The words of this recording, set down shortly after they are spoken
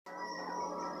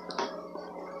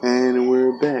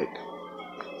we're back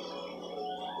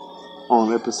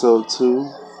on episode 2,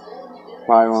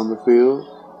 Fire on the Field.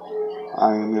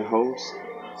 I am your host,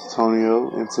 Tonio,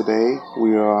 and today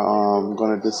we are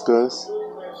going to discuss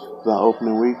the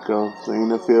opening week of the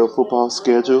NFL football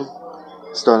schedule.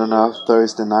 Starting off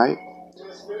Thursday night,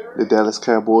 the Dallas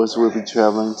Cowboys will be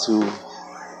traveling to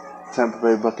Tampa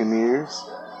Bay Buccaneers.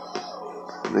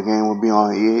 The game will be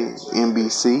on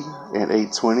NBC at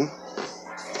 8:20.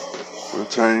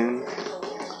 Returning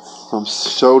from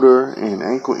shoulder and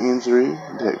ankle injury,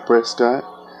 Dak Prescott.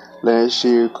 Last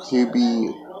year,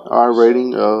 QBR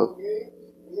rating of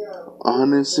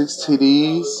 106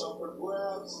 TDs,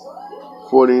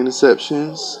 40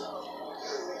 interceptions,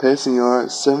 passing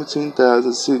yards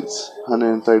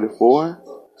 17,634,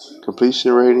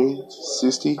 completion rating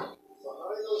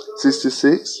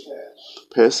 66,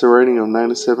 passer rating of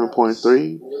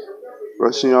 97.3,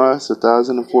 rushing yards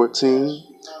 1,014.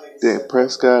 Dak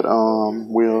Prescott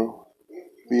will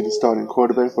be the starting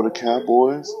quarterback for the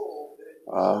Cowboys.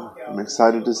 I'm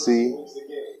excited to see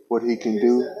what he can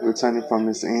do returning from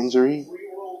this injury.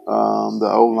 The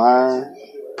O-line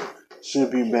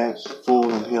should be back full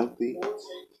and healthy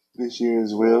this year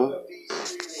as well.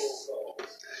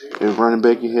 At running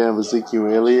back, you have Ezekiel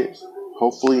Elliott.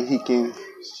 Hopefully he can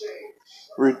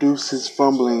reduce his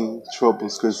fumbling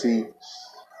troubles because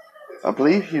I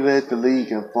believe he led the league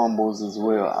in fumbles as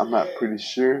well. I'm not pretty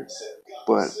sure,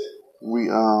 but we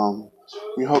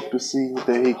hope to see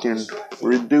that he can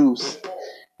reduce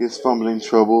his fumbling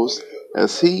troubles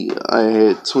as he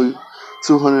had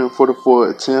 244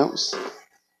 attempts,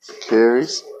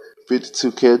 carries,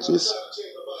 52 catches,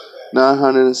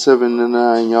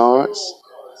 979 yards,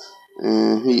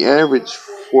 and he averaged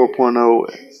 4.0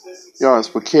 yards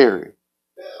per carry.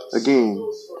 Again,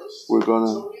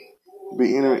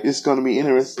 it's going to be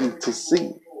interesting to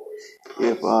see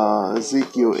if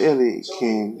Ezekiel Elliott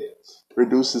can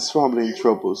reduce his fumbling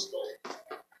troubles.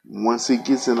 Once he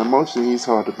gets in motion, he's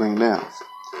hard to bring down.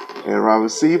 At wide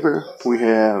receiver, we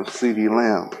have CeeDee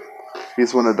Lamb.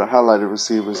 He's one of the highlighted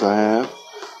receivers I have.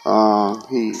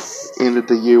 He ended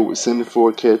the year with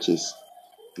 74 catches,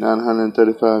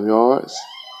 935 yards.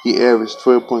 He averaged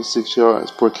 12.6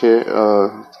 yards per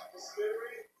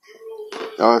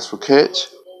catch.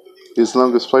 His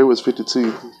longest play was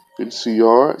 52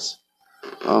 yards.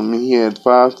 He had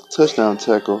 5 touchdown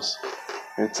tackles.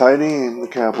 At tight end, the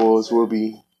Cowboys will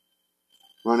be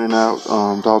running out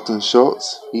Dalton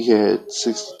Schultz. He had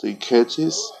 63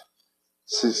 catches,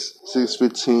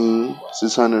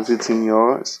 615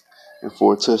 yards, and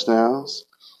 4 touchdowns.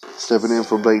 Stepping in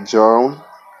for Blake Jarwin.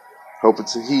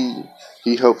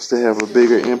 He hopes to have a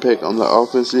bigger impact on the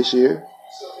offense this year.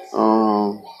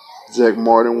 Zach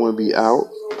Martin will be out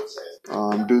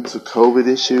due to COVID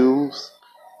issues.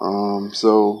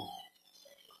 So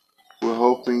we're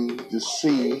hoping to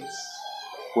see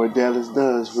what Dallas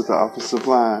does with the offensive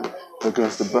line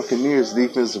because the Buccaneers'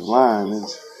 defensive line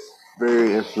is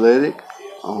very athletic.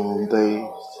 They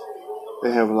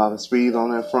have a lot of speed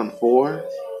on that front four.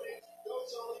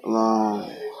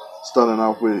 Starting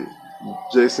off with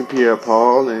Jason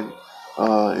Pierre-Paul and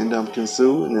Ndamukong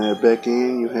Suh, and then back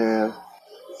in you have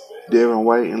Darren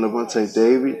White and Levante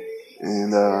David,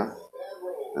 and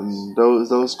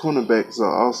those cornerbacks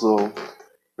are also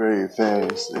very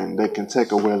fast and they can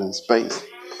tackle well in space.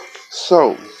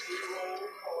 So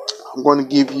I'm going to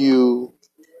give you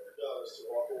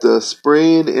the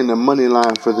spread and the money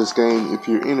line for this game if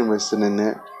you're interested in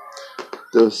that.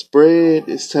 The spread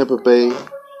is Tampa Bay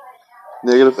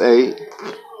 -8.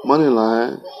 Money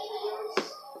line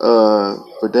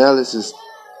for Dallas is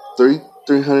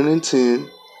 310,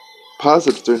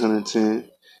 positive 310,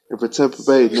 and for Tampa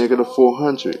Bay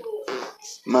 -400.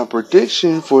 My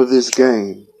prediction for this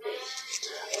game,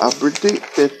 I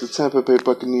predict that the Tampa Bay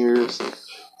Buccaneers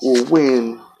will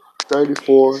win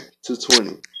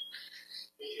 34-20.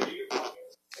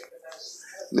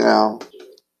 Now,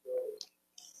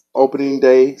 opening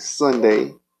day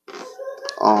Sunday.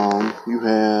 I'm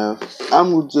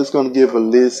just gonna give a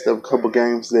list of a couple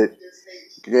games that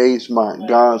gauge my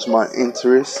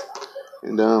interest,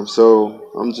 and so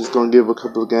I'm just gonna give a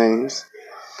couple of games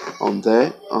on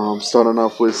that. Starting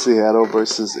off with Seattle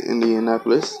versus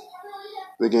Indianapolis.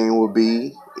 The game will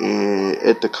be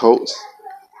at the Colts,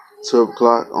 12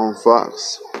 o'clock on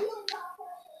Fox.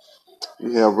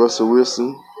 You have Russell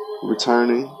Wilson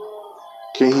returning.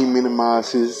 Can he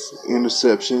minimize his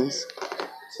interceptions?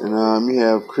 And you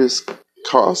have Chris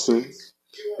Carson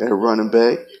at running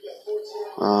back.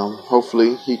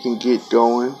 Hopefully he can get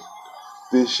going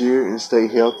this year and stay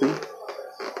healthy.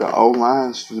 The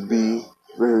O-line should be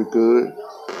very good.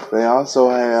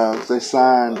 They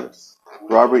signed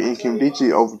Robert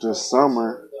Nkemdiche over the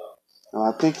summer.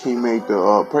 I think he made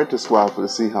the practice squad for the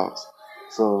Seahawks.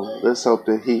 So let's hope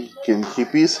that he can keep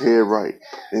his head right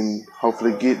and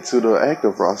hopefully get to the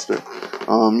active roster.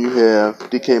 You have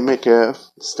DK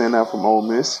Metcalf stand out from Ole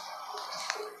Miss.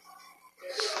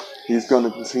 He's going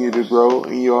to continue to grow.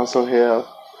 And you also have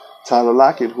Tyler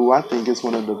Lockett, who I think is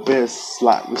one of the best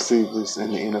slot receivers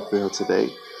in the NFL today.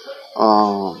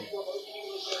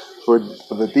 For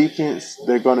the defense,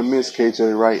 they're going to miss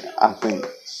KJ Wright, I think.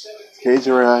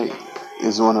 KJ Wright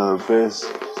is one of the best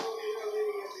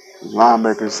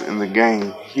linebackers in the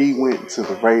game. He went to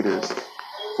the Raiders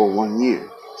for 1 year.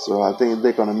 So I think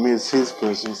they're going to miss his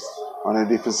presence on that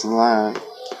defensive line.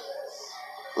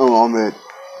 On that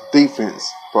defense,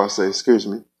 per se, excuse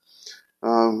me.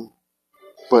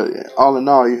 But all in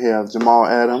all, you have Jamal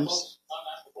Adams,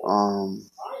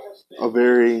 a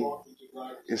very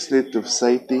instinctive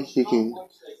safety. He can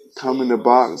come in the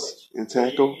box and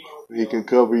tackle. He can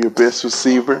cover your best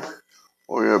receiver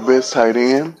or your best tight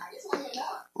end.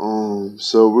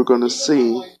 So we're going to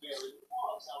see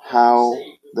how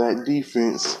that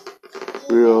defense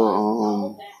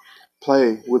will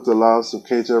play with the loss of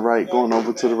KJ Wright going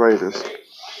over to the Raiders.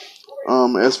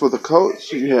 As for the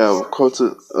coach, you have Coach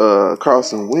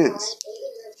Carson Wentz.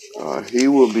 He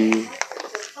will be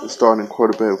the starting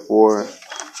quarterback for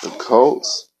the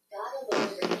Colts.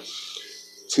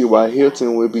 T.Y.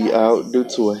 Hilton will be out due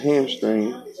to a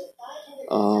hamstring.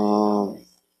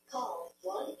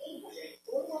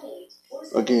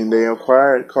 Again, they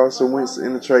acquired Carson Wentz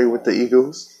in the trade with the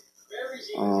Eagles.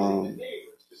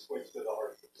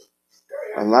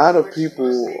 A lot of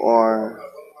people are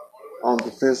on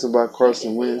the fence about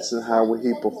Carson Wentz and how will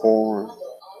he perform.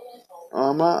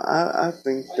 I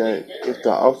think that if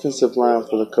the offensive line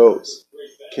for the Colts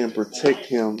can protect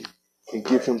him and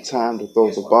give him time to throw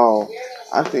the ball,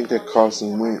 I think that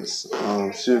Carson Wentz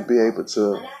should be able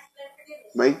to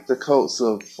make the Colts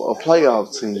a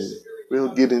playoff team.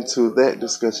 We'll get into that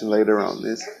discussion later on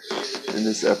in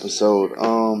this episode.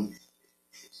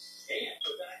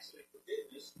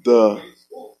 The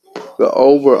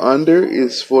over-under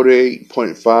is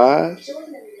 48.5.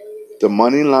 The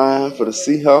money line for the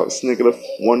Seahawks,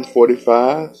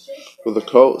 -145. For the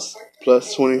Colts,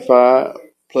 +25,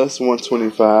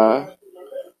 +125.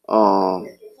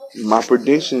 My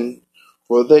prediction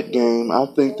for that game, I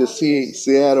think the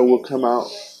Seattle will come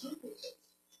out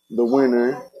the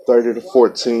winner,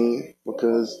 30-14,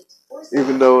 because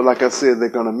even though, like I said, they're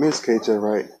gonna miss KJ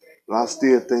Wright, I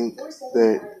still think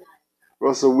that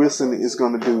Russell Wilson is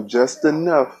gonna do just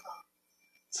enough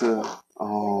to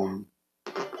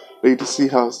lead the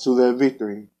Seahawks to that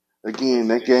victory. Again,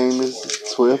 that game is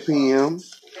 12 p.m.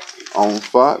 on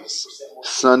Fox,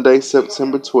 Sunday,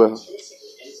 September 12th.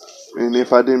 And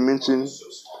if I didn't mention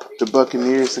the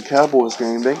Buccaneers and Cowboys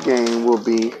game, that game will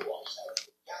be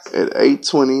at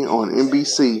 8:20 on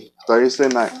NBC Thursday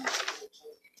night.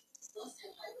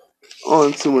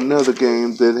 On to another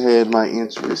game that had my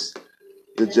interest.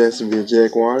 The Jacksonville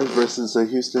Jaguars versus the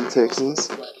Houston Texans.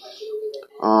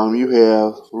 You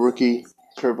have rookie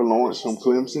Trevor Lawrence from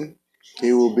Clemson.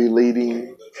 He will be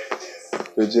leading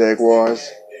the Jaguars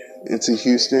into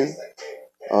Houston.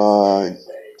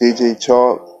 DJ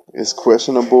Chark is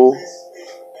questionable.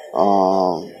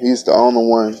 He's the only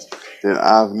one that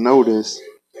I've noticed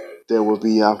that will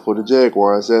be out for the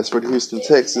Jaguars. As for the Houston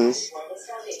Texans,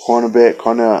 cornerback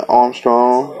Cornell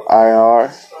Armstrong,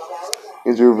 IR,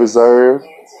 injury reserve.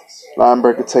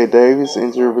 Linebacker Tay Davis,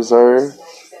 injury reserve.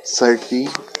 Safety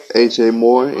AJ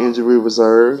Moore, injury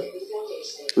reserve.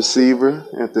 Receiver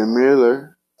Anthony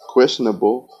Miller,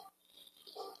 questionable.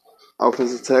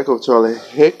 Offensive tackle Charlie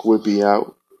Heck will be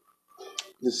out.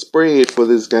 The spread for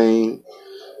this game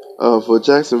for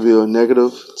Jacksonville,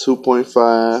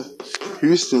 -2.5.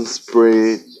 Houston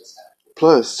spread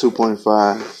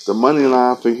 +2.5. The money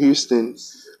line for Houston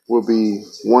will be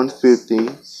 150.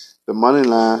 The money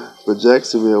line for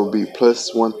Jacksonville will be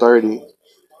 +130.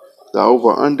 The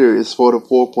over-under is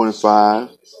 44.5.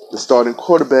 The starting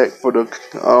quarterback for the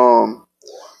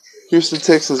Houston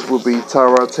Texans will be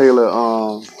Tyrod Taylor.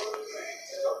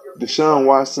 Deshaun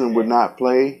Watson would not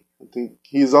play. I think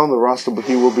he's on the roster, but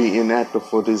he will be inactive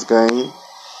for this game.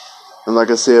 And like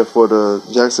I said, for the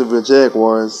Jacksonville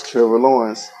Jaguars, Trevor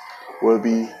Lawrence will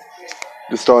be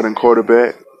the starting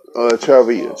quarterback.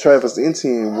 Travis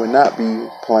Etienne will not be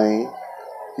playing.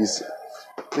 I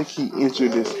think he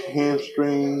injured his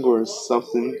hamstring or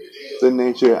something of that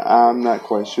nature. I'm not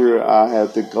quite sure. I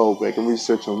have to go back and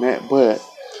research on that. But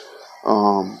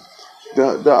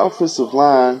the offensive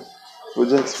line for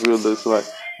Jacksonville looks like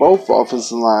both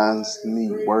offensive lines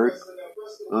need work.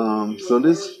 So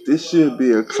this should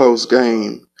be a close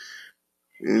game.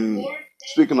 And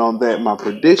speaking on that, my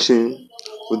prediction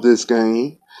for this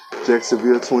game: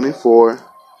 Jacksonville 24,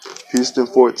 Houston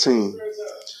 14.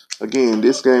 Again,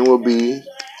 this game will be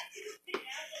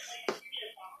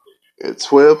at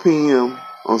 12 p.m.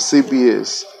 on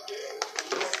CBS.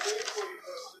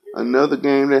 Another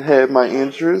game that had my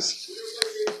interest: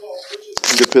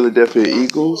 the Philadelphia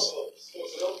Eagles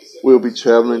will be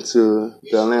traveling to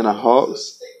the Atlanta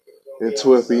Hawks at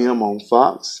 12 p.m. on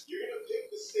Fox.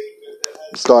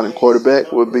 Starting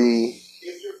quarterback will be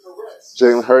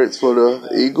Jalen Hurts for the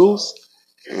Eagles,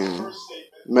 and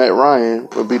Matt Ryan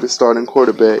will be the starting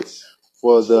quarterback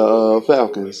for the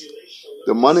Falcons.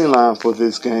 The money line for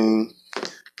this game: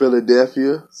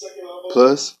 Philadelphia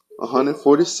plus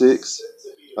 146,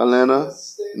 Atlanta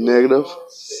negative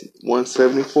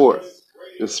 174.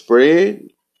 The spread: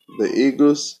 the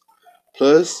Eagles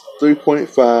plus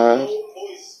 3.5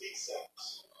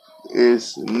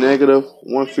 is negative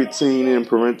 115 in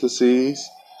parentheses.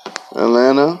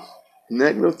 Atlanta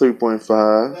negative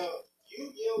 3.5,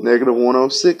 negative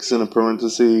 106 in the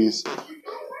parentheses.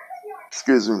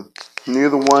 Excuse me.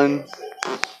 Neither one,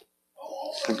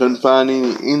 I couldn't find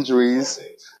any injuries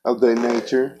of that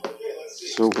nature,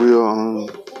 so we'll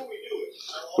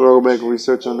go back and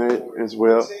research on that as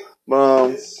well.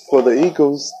 For the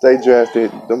Eagles, they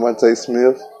drafted DeVonta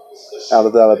Smith out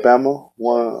of Alabama.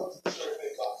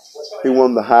 He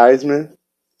won the Heisman.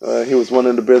 He was one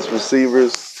of the best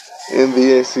receivers in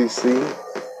the SEC.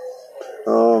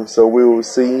 So we will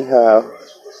see how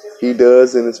he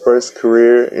does in his first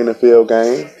career NFL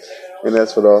game. And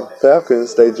as for the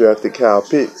Falcons, they drafted Kyle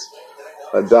Pitts,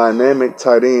 a dynamic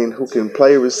tight end who can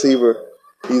play receiver.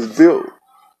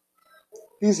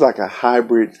 He's like a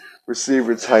hybrid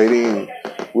receiver tight end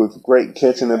with great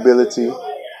catching ability.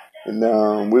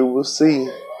 And we will see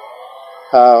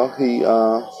how he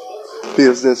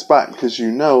fills that spot, because you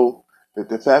know that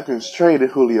the Falcons traded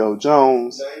Julio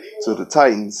Jones to the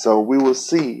Titans. So we will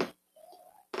see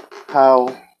if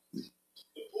Kyle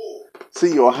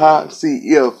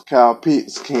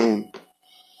Pitts can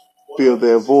fill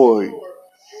that void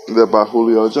left by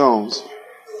Julio Jones.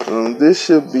 This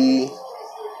should be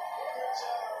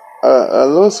a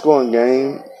low-scoring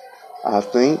game, I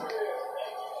think.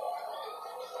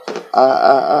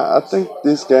 I think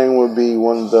this game will be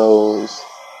one of those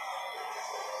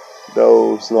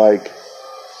like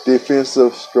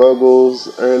defensive struggles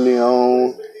early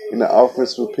on, and the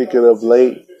offense will pick it up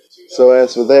late. So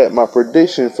as for that, my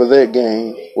prediction for that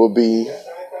game will be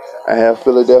I have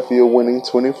Philadelphia winning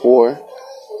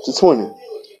 24-20.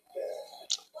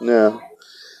 Now,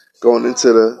 going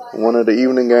into one of the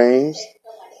evening games,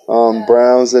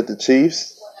 Browns at the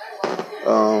Chiefs.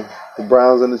 The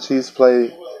Browns and the Chiefs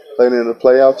played in the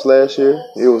playoffs last year.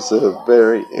 It was a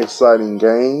very exciting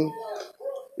game.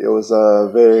 It was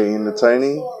very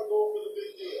entertaining.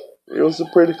 It was a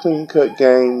pretty clean-cut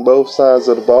game. Both sides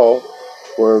of the ball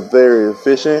were very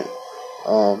efficient.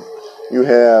 You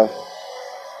have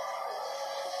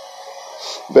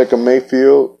Baker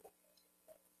Mayfield,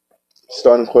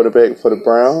 starting quarterback for the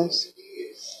Browns.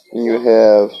 And you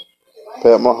have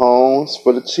Pat Mahomes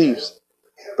for the Chiefs.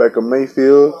 Baker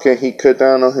Mayfield, can he cut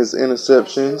down on his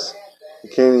interceptions?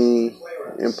 Can he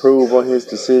improve on his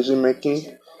decision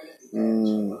making?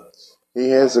 He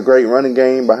has a great running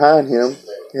game behind him.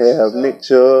 You have Nick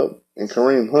Chubb and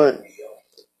Kareem Hunt.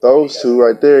 Those two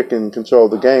right there can control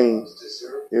the game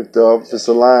if the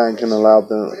offensive line can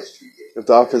if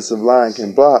the offensive line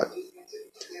can block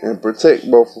and protect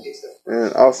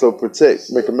and also protect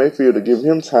Baker Mayfield to give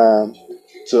him time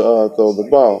to throw the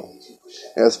ball.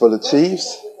 As for the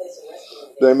Chiefs,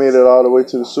 they made it all the way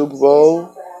to the Super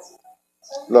Bowl,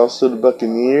 lost to the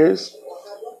Buccaneers.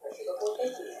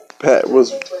 Pat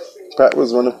was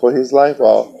running for his life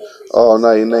all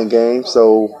night in that game.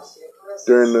 So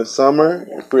during the summer,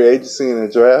 free agency and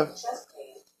the draft,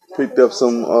 picked up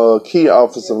some key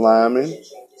offensive linemen.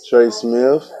 Trey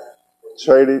Smith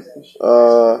traded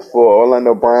for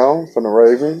Orlando Brown from the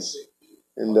Ravens,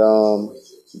 and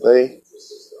they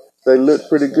looked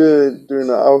pretty good during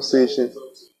the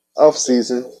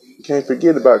offseason. You can't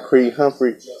forget about Creed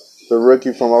Humphrey, the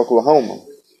rookie from Oklahoma.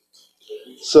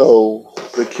 So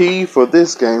the key for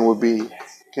this game will be,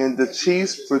 can the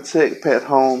Chiefs protect Pat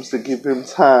Mahomes to give him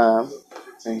time,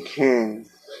 and can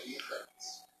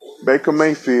Baker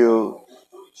Mayfield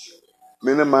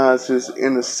minimize his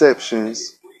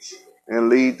interceptions and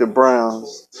lead the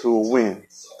Browns to a win?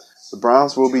 The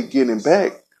Browns will be getting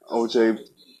back Odell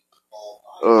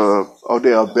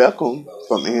Beckham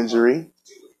from injury,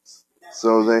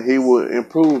 so that he would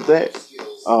improve that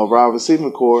wide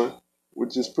receiver core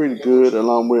which is pretty good,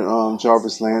 along with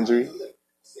Jarvis Landry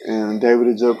and David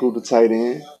Njoku, the tight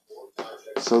end.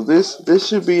 So this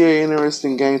should be an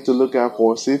interesting game to look out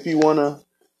for. See if you wanna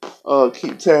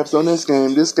keep tabs on this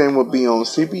game. This game will be on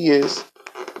CBS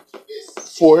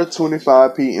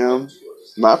 4:25 p.m.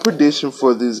 My prediction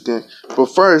for this game. But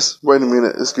first, wait a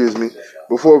minute, excuse me.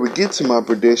 Before we get to my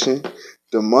prediction,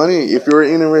 the money, if you're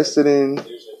interested in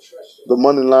the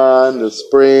money line, the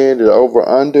spread, the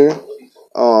over-under,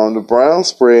 the Brown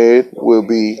spread will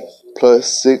be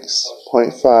plus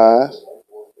 6.5,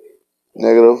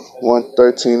 negative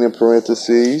 113 in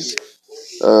parentheses.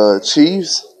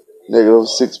 Chiefs, negative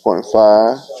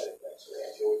 6.5,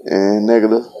 and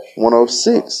negative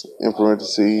 106 in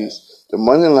parentheses. The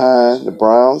money line, the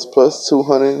Browns plus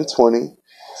 220,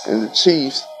 and the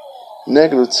Chiefs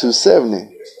negative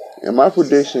 270. And my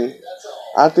prediction,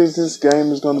 I think this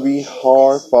game is going to be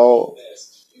hard fought.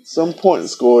 Some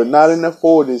points scored, not in the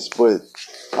 40s, but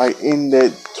like in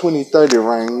that 20-30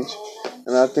 range.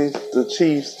 And I think the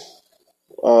Chiefs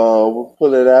will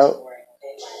pull it out.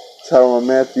 Tyrann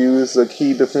Mathieu is a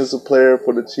key defensive player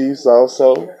for the Chiefs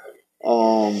also.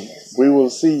 We will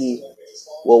see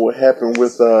what will happen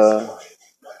with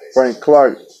Frank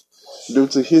Clark due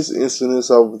to his incidents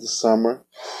over the summer.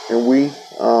 And we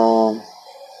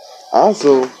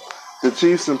also, the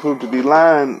Chiefs improved the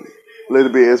D-line a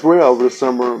little bit as well over the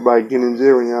summer by getting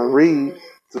Jerrion Reed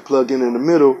to plug in the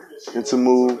middle and to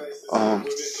move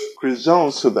Chris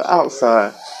Jones to the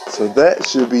outside. So that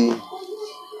should be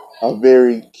a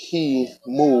very key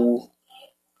move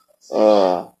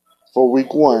for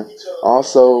week one.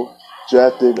 Also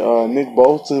drafted Nick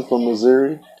Bolton from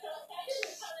Missouri.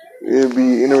 It'll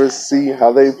be interesting to see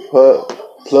how they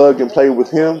plug and play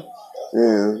with him.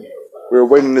 And we're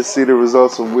waiting to see the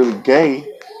results of Willie Gay,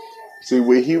 see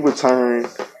where he returned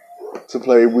to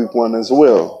play week one as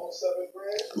well.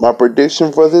 My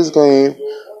prediction for this game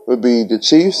would be the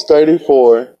Chiefs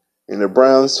 34 and the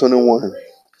Browns 21.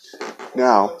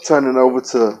 Now, turning over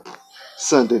to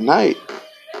Sunday night,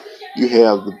 you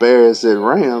have the Bears at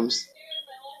Rams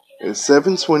at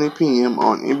 7:20 p.m.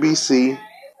 on NBC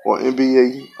or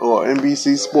NBA or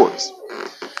NBC Sports.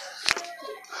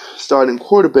 Starting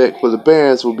quarterback for the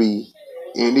Bears will be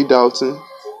Andy Dalton,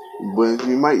 but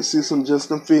you might see some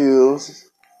Justin Fields.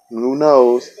 Who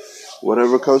knows?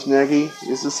 Whatever Coach Nagy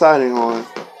is deciding on,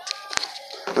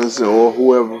 or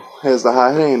whoever has the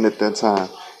high hand at that time.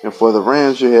 And for the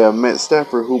Rams, you have Matt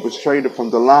Stafford, who was traded from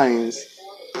the Lions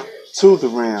to the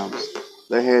Rams.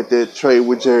 They had that trade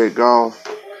with Jared Goff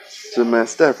to Matt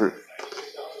Stafford.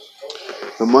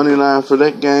 The money line for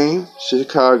that game,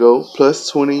 Chicago plus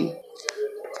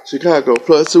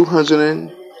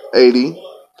 280.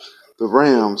 The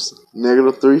Rams,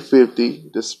 negative 350.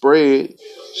 The spread,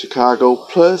 Chicago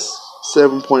plus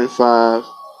 7.5,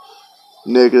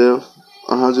 negative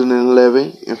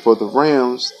 111. And for the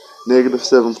Rams, negative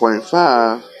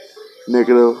 7.5,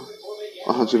 negative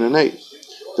 108.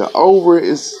 The over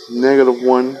is negative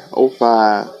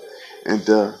 105. And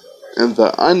the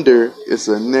under is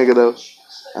a negative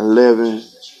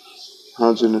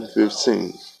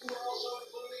 1115.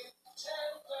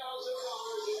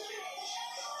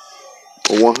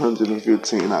 Or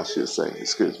 115, I should say.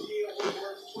 Excuse me.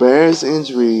 Bears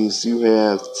injuries. You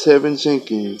have Tevin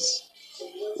Jenkins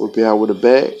will be out with a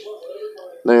back.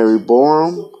 Larry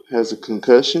Borum has a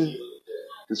concussion.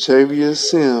 Xavier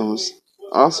Sims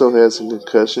also has a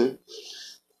concussion.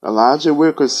 Elijah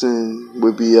Wilkerson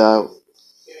will be out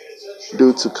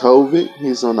due to COVID.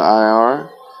 He's on the IR.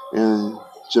 And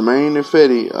Jermaine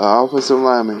Ifedi, an offensive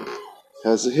lineman,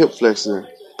 has a hip flexor.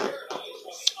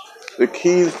 The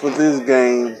keys for this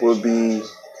game will be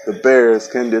the Bears.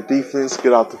 Can the defense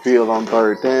get off the field on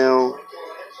third down?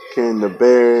 Can the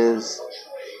Bears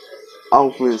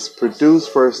offense produce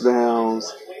first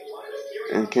downs?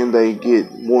 And can they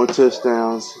get more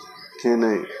touchdowns? Can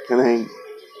they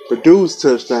produce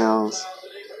touchdowns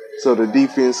so the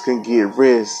defense can get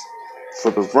rest?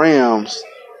 For the Rams,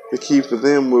 the key for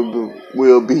them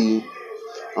will be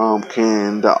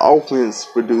can the offense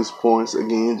produce points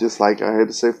again, just like I had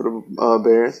to say for the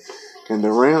Bears? Can the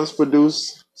Rams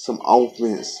produce some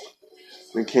offense?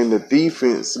 And can the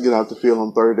defense get out the field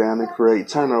on third down and create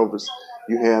turnovers?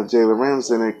 You have Jalen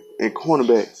Ramsey at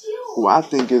cornerback, who I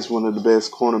think is one of the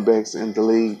best cornerbacks in the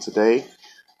league today.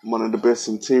 One of the best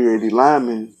interior D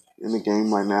linemen in the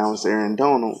game right now is Aaron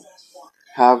Donald.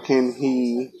 How can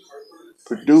he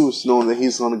produce knowing that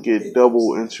he's going to get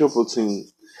double and triple team?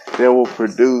 That will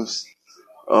produce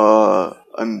for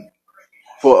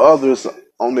others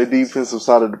on the defensive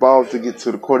side of the ball to get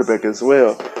to the quarterback as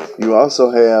well. You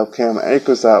also have Cam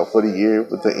Akers out for the year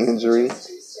with the injury.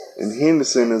 and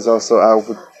Henderson is also out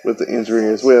with the injury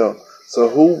as well. So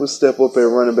who will step up at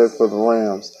running back for the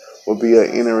Rams will be an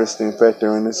interesting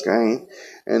factor in this game.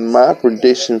 And my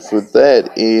prediction for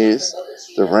that is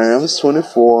the Rams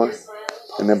 24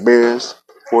 and the Bears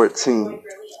 14.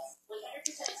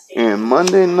 And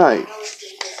Monday night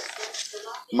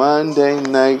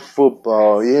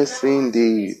football, yes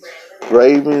indeed.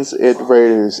 Ravens at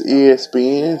Raiders,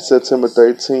 ESPN, September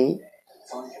 13th.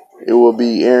 It will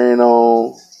be airing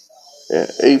on at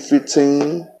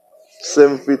 8:15,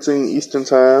 7:15 Eastern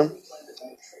Time.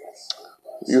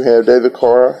 You have David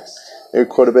Carr, a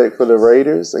quarterback for the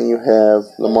Raiders, and you have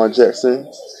Lamar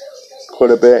Jackson,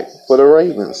 quarterback for the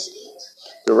Ravens.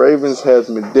 The Ravens have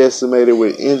been decimated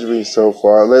with injuries so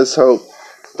far. Let's hope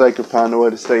they can find a way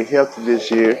to stay healthy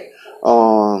this year.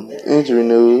 Injury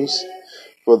news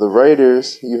for the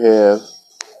Raiders, you have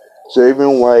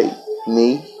Javon White,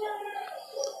 knee,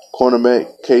 cornerback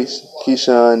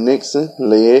Keyshawn Nixon,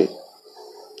 leg,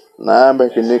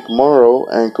 linebacker Nick Morrow,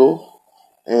 ankle,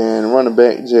 and running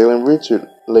back Jalen Richard,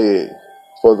 leg.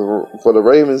 For the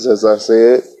Ravens, as I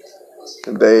said,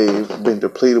 they've been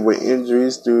depleted with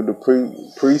injuries through the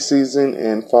preseason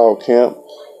and fall camp.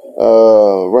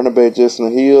 Running back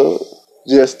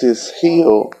Justice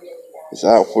Hill is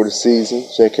out for the season.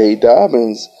 J.K.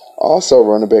 Dobbins, also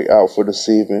running back, out for the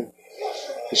season.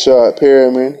 Rashad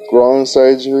Perriman, groin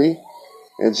surgery,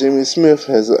 and Jimmy Smith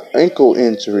has an ankle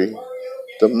injury.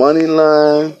 The money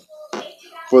line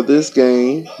for this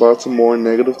game, Baltimore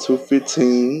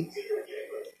 -215.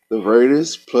 The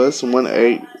Raiders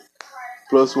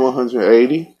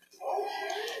 +180.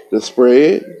 The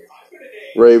spread,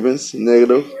 Ravens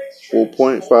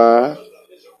 -4.5,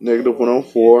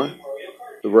 -104.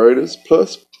 The Raiders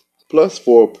plus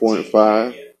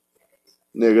 4.5,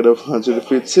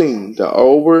 -115. The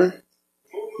over,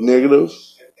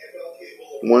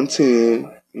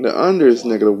 -110. The under is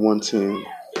 -110.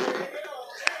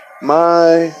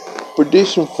 My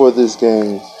prediction for this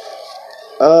game,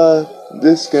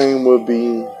 this game will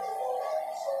be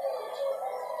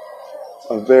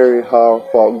a very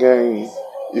hard-fought game.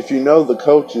 If you know the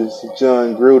coaches,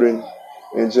 John Gruden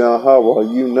and John Harbaugh,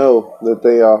 you know that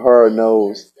they are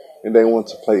hard-nosed and they want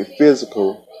to play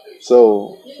physical.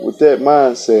 So with that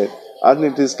mindset, I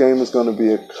think this game is going to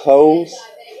be a close,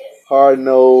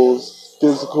 hard-nosed,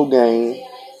 physical game,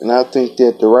 and I think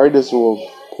that the Raiders will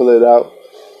pull it out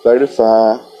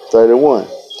 35-31.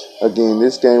 Again,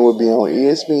 this game will be on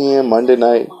ESPN Monday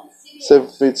night,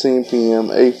 7:15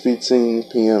 p.m., 8:15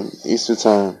 p.m. Eastern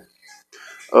Time.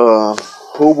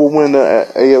 Who will win the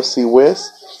AFC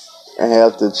West? I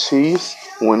have the Chiefs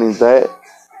winning that.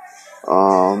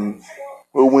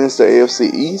 Who wins the AFC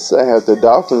East? I have the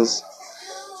Dolphins.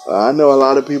 I know a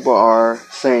lot of people are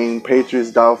saying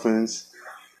Patriots, Dolphins,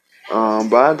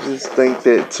 but I just think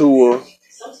that Tua,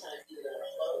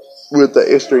 with the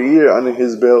extra year under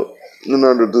his belt and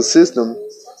under the system,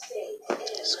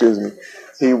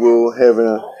 he will have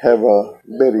a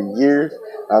better year.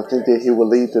 I think that he will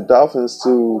lead the Dolphins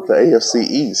to the AFC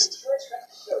East.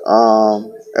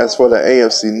 As for the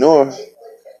AFC North,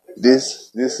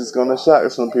 this is gonna shock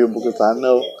some people because I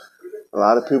know a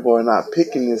lot of people are not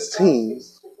picking this team.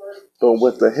 But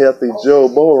with the healthy Joe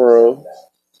Burrow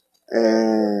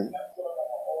and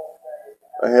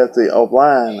a healthy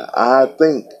O-line, I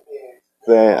think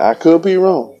that, I could be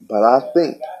wrong, but I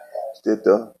think that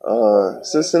the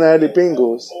Cincinnati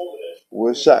Bengals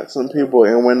will shock some people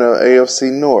and win the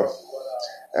AFC North.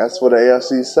 As for the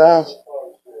AFC South,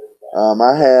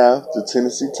 I have the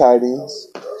Tennessee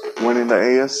Titans winning the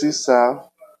AFC South.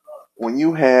 When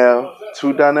you have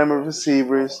two dynamic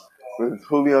receivers with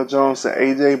Julio Jones and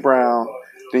A.J. Brown,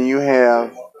 then you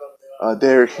have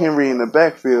Derrick Henry in the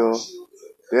backfield,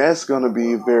 that's going to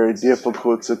be very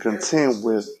difficult to contend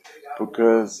with,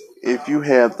 because if you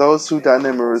have those two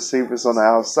dynamic receivers on the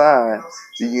outside,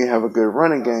 then you have a good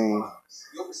running game.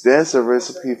 That's a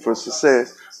recipe for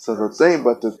success. So the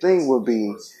thing will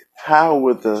be, how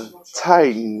would the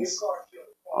Titans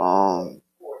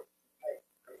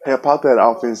help out that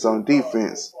offense on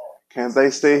defense? Can they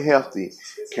stay healthy?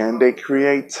 Can they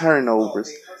create turnovers?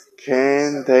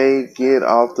 Can they get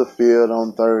off the field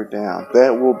on third down?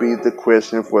 That will be the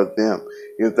question for them.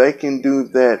 If they can do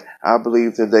that, I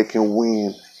believe that they can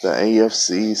win the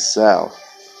AFC South.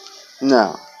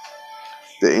 Now,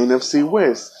 the NFC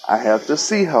West, I have the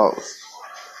Seahawks.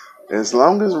 As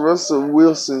long as Russell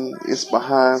Wilson is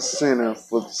behind center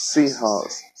for the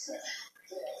Seahawks,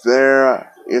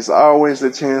 there is always a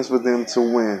chance for them to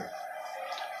win.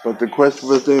 But the question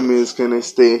for them is, can they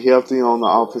stay healthy on the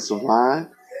offensive line?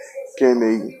 Can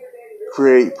they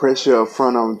create pressure up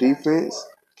front on defense?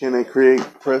 Can they create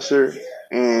pressure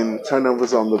and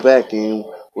turnovers on the back end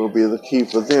will be the key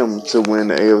for them to win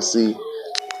the the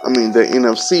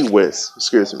NFC West.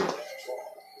 Excuse me.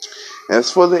 As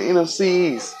for the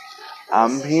NFC East,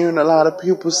 I'm hearing a lot of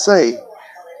people say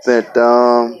that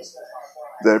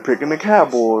they're picking the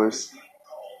Cowboys,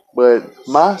 but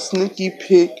my sneaky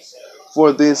pick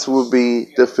for this will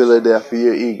be the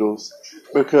Philadelphia Eagles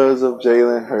because of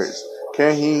Jalen Hurts.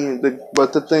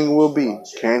 But the thing will be,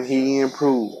 can he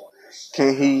improve?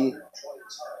 Can he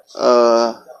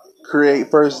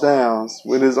create first downs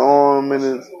with his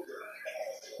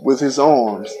with his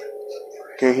arms?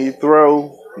 Can he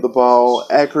throw the ball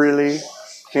accurately?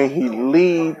 Can he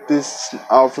lead this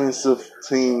offensive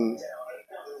team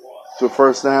to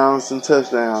first downs and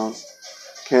touchdowns?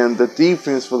 Can the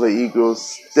defense for the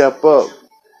Eagles step up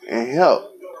and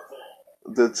help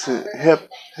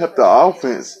the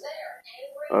offense?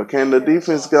 Can the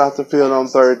defense get off the field on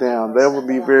third down? That would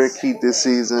be very key this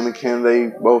season. And can they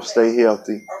both stay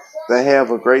healthy? They have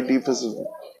some great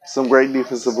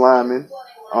defensive linemen.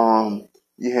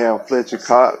 You have Fletcher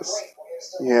Cox.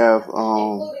 You have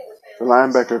the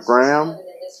linebacker Graham,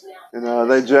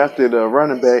 and they drafted a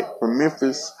running back from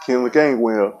Memphis, Kenley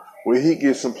Gainwell. Will he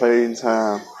get some playing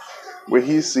time? Will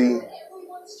he see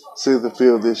the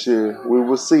field this year? We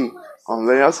will see.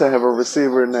 They also have a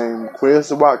receiver named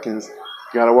Quez Watkins.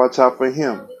 You gotta watch out for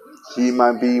him. He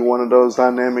might be one of those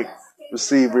dynamic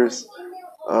receivers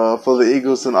for the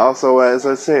Eagles, and also, as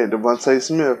I said, Devontae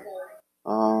Smith.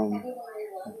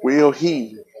 Will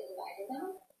he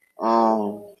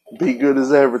be good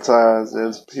as advertised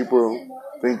as people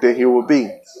think that he will be?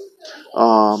 In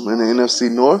the NFC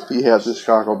North, you have the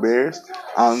Chicago Bears.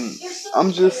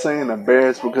 I'm just saying the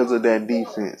Bears because of that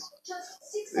defense.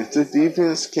 If the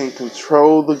defense can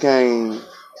control the game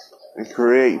and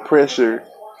create pressure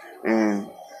and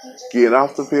get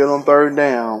off the field on third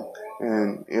down,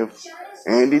 and if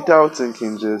Andy Dalton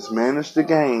can just manage the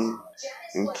game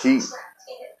and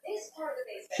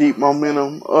keep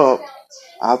momentum up,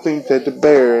 I think that the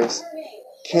Bears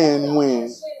can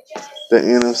win the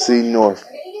NFC North.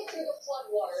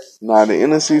 Now the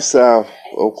NFC South,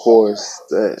 of course,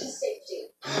 that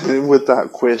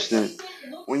without question,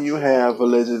 when you have a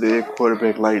legendary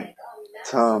quarterback like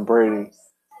Tom Brady,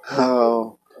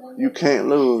 you can't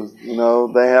lose.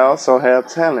 They also have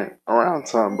talent around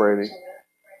Tom Brady.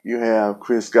 You have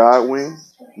Chris Godwin,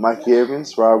 Mike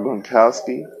Evans, Rob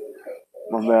Gronkowski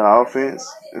on that offense.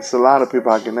 It's a lot of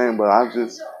people I can name, but I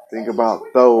just think about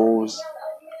those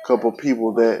couple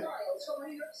people that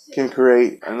can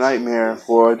create a nightmare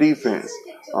for a defense.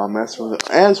 As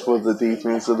for the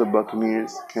defense of the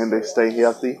Buccaneers, can they stay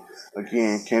healthy?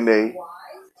 Again, can they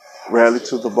rally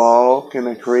to the ball? Can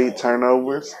they create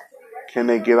turnovers? Can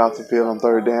they get off the field on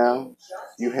third down?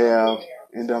 You have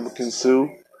Ndamukong Suh,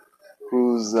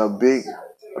 who's a big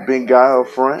guy up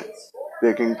front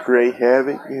that can create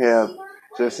havoc. You have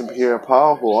Justin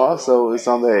Pierre-Paul, who also is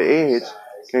on that edge,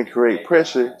 can create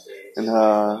pressure, and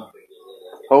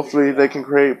hopefully they can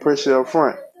create pressure up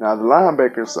front. Now the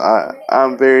linebackers,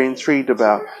 I'm very intrigued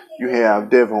about. You have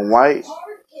Devin White,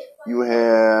 you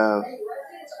have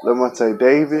Lavonte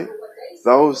David.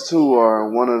 Those two are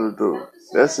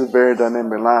that's a very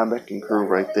dynamic linebacking crew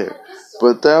right there.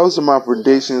 But those are my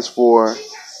predictions for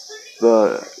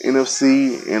the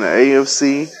NFC and the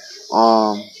AFC.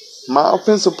 My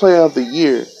offensive player of the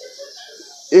year,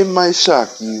 it might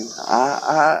shock you.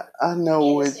 I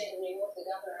know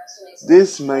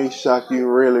this may shock you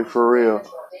really for real,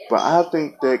 but I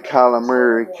think that Kyler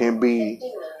Murray can be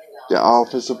the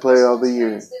offensive player of the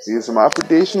year. These are my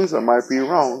predictions. I might be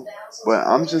wrong, but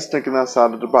I'm just thinking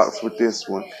outside of the box with this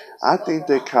one. I think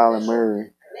that Kyler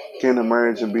Murray can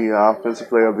emerge and be the offensive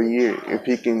player of the year if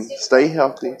he can stay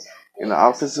healthy and the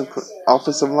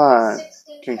offensive line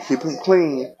can keep him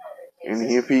clean,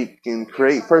 and if he can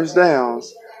create first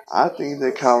downs. I think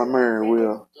that Kyler Murray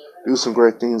will do some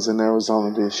great things in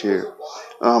Arizona this year.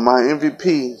 My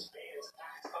MVP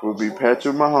will be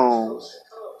Patrick Mahomes.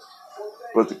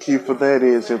 But the key for that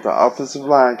is if the offensive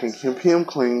line can keep him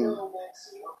clean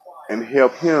and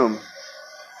help him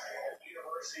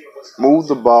move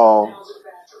the ball,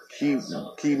 keep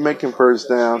making first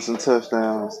downs and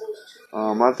touchdowns,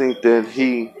 I think that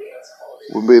he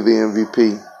will be the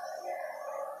MVP.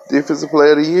 Defensive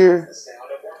Player of the Year,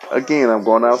 again, I'm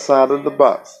going outside of the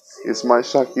box. This might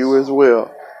shock you as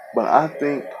well, but I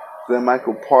think that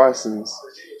Michael Parsons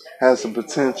has the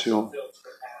potential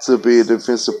to be a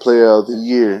Defensive Player of the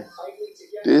Year.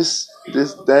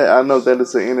 I know that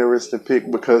it's an interesting pick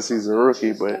because he's a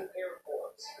rookie, but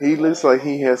he looks like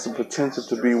he has the potential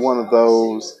to be one of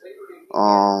those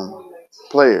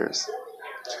players.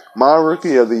 My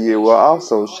Rookie of the Year will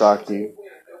also shock you.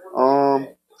 Um,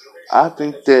 I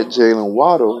think that Jalen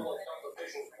Waddle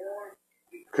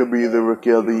could be the rookie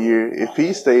of the year if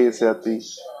he stays healthy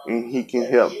and he can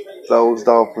help those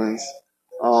Dolphins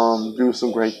do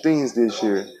some great things this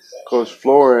year. Coach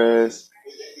Flores,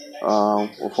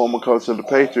 a former coach of the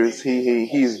Patriots,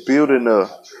 he's building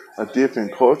a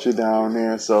different culture down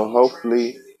there. So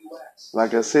hopefully,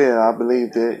 like I said, I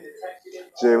believe that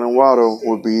Jalen Waddle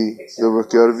will be the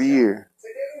rookie of the year.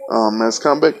 As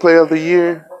comeback player of the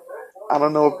year, I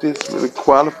don't know if this really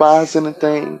qualifies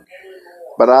anything,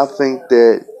 but I think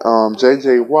that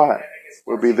J.J. Watt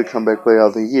will be the comeback player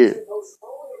of the year.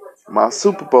 My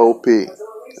Super Bowl pick,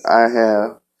 I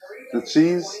have the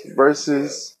Chiefs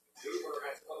versus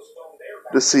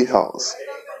the Seahawks.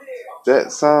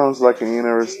 That sounds like an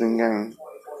interesting game.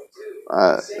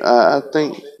 I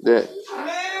think that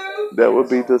would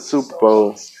be the Super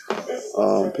Bowl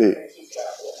pick.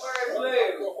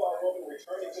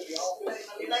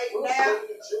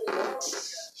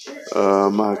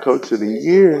 My coach of the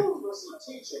year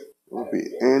will be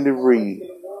Andy Reid.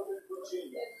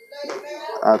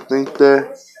 I think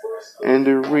that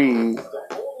Andy Reid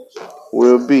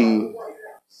will be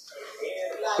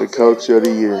the coach of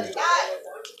the year.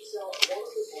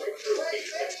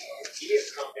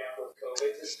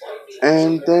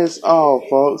 And that's all,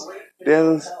 folks.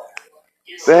 That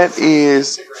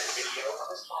is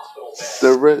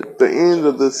the end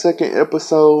of the second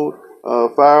episode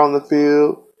of Fire on the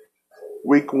Field,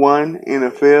 Week 1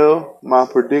 NFL. My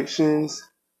predictions,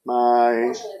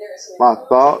 my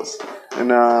thoughts,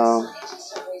 and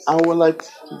I would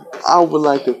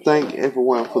like to thank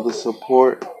everyone for the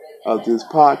support of this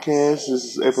podcast. This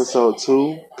is episode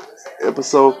 2.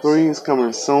 Episode 3 is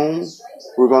coming soon.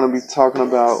 We're going to be talking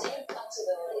about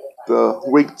the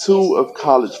week 2 of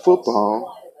college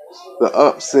football, the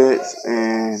upsets,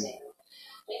 and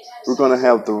we're going to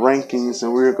have the rankings,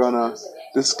 and we're going to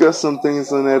discuss some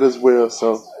things on that as well.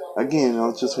 So, again,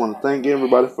 I just want to thank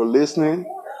everybody for listening.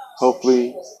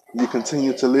 Hopefully, you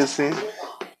continue to listen.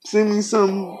 Send me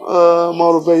some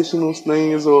motivational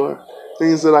things or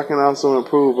things that I can also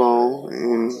improve on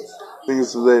and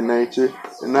things of that nature.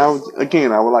 And now,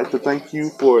 again, I would like to thank you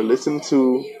for listening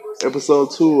to episode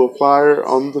 2 of Fire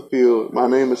on the Field. My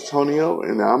name is Tonio,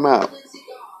 and I'm out.